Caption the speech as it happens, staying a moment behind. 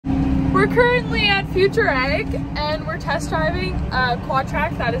We're currently at Quadtrac and we're test driving a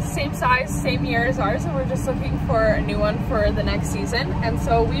Quadtrac that is same size, same year as ours, and we're just looking for a new one for the next season. And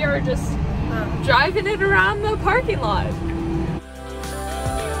so we are just driving it around the parking lot.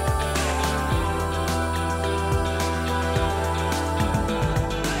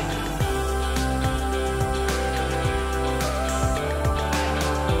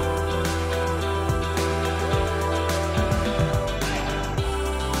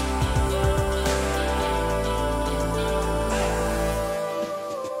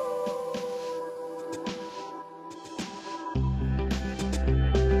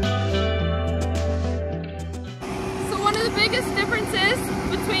 The biggest differences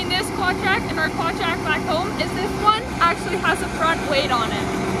between this Quadtrac and our Quadtrac back home is this one actually has a front weight on it.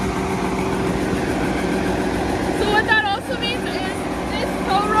 So what that also means is this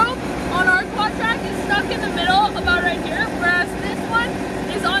tow rope on our Quadtrac is stuck in the middle about right here, whereas this one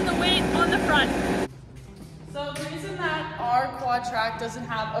is on the weight on the front. So the reason that our Quadtrac doesn't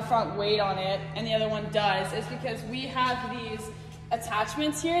have a front weight on it and the other one does is because we have these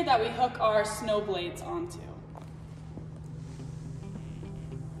attachments here that we hook our snow blades onto.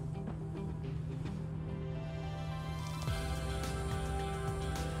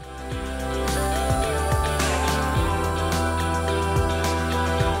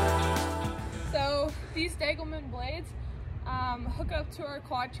 These Degelman blades hook up to our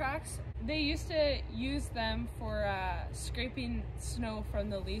Quadtracs. They used to use them for scraping snow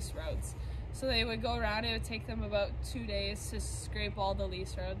from the lease roads. So they would go around, it would take them about 2 days to scrape all the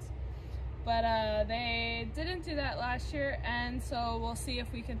lease roads. But they didn't do that last year, and so we'll see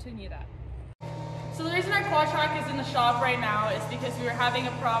if we continue that. So the reason our Quadtrac is in the shop right now is because we were having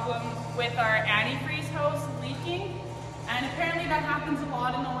a problem with our antifreeze hose leaking. And apparently that happens a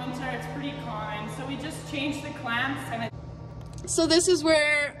lot in the winter, it's pretty common. So we just changed the clamps and So this is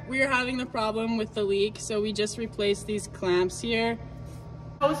where we are having the problem with the leak. So we just replaced these clamps here.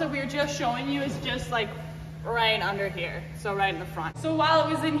 The hose that we were just showing you is just like right under here, so right in the front. So while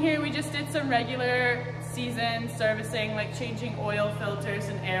it was in here, we just did some regular season servicing, like changing oil filters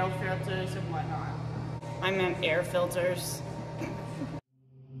and air filters and whatnot. I meant air filters.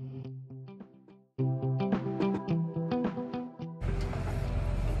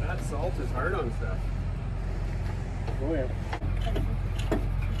 Salt is hard on stuff. Oh yeah.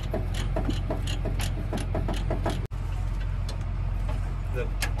 The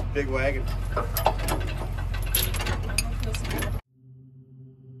big wagon.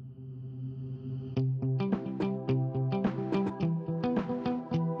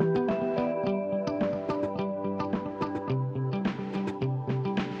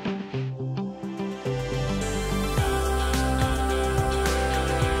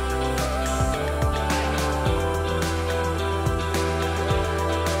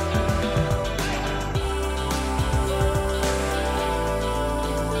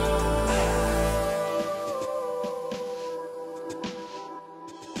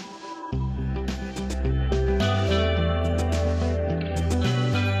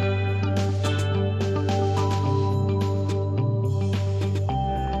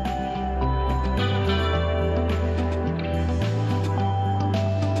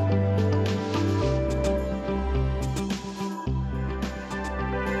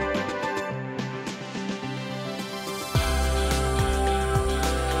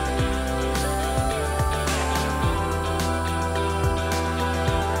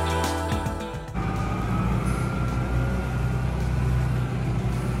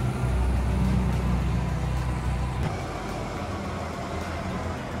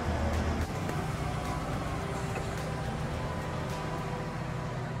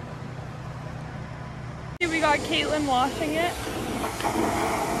 We got Caitlin washing it.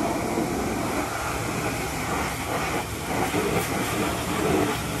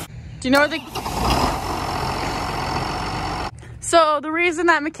 Do you know the... So the reason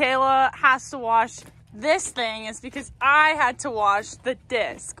that Michaela has to wash this thing is because I had to wash the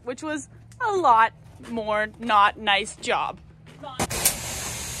disc, which was a lot more not nice job.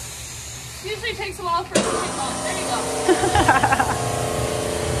 Usually takes a while for it to take off. There you go.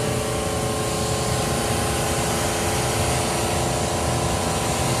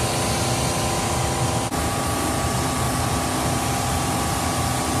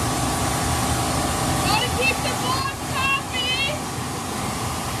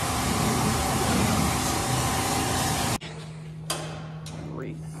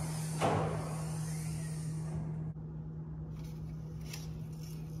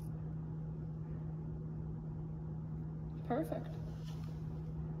 Perfect.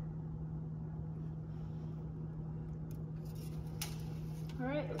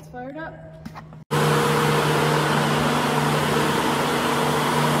 Let's fire it up.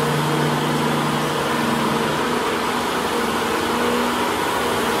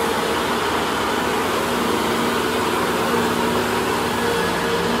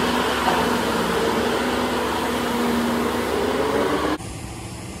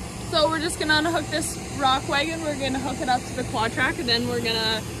 So we're just gonna unhook this Rock Wagon. We're gonna hook it up to the Quadtrac, and then we're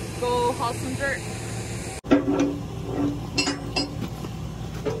gonna go haul some dirt.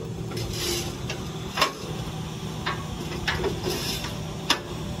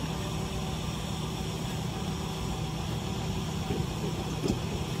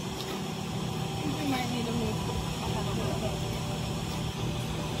 We might need to move ahead a little bit.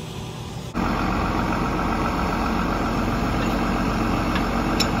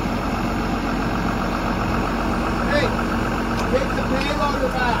 Take the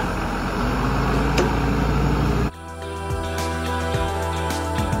payloader back.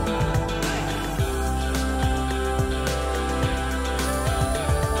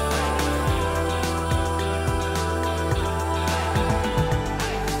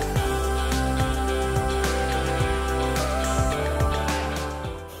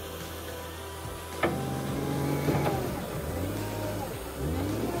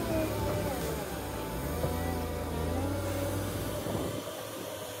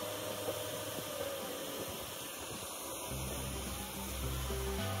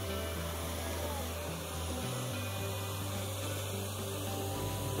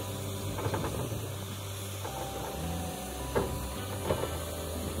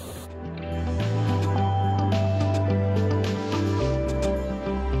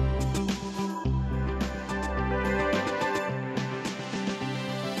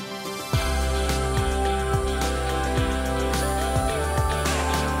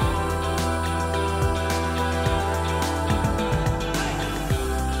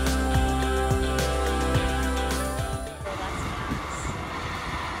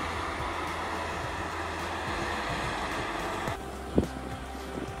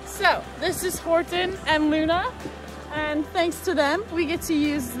 So this is Horton and Luna, and thanks to them we get to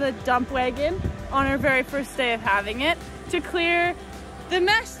use the dump wagon on our very first day of having it to clear the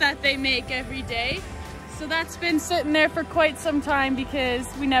mess that they make every day. So that's been sitting there for quite some time because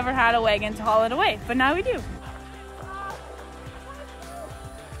we never had a wagon to haul it away, but now we do.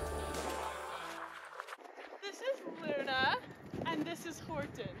 This is Luna and this is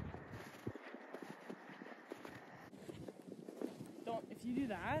Horton. If you do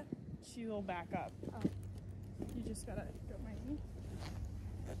that, she will back up. Oh. You just gotta go my knee.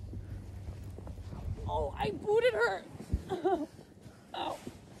 Oh, I booted her! Oh.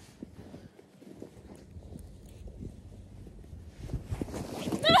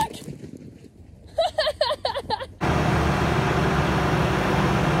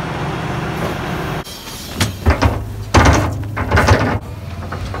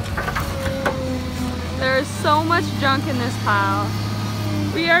 There's so much junk in this pile.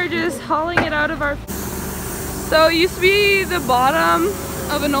 We are just hauling it out of our... So it used to be the bottom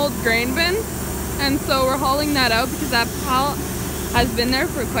of an old grain bin, and so we're hauling that out because that pile has been there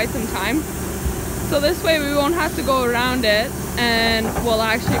for quite some time. So this way we won't have to go around it, and we'll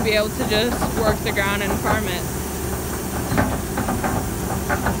actually be able to just work the ground and farm it.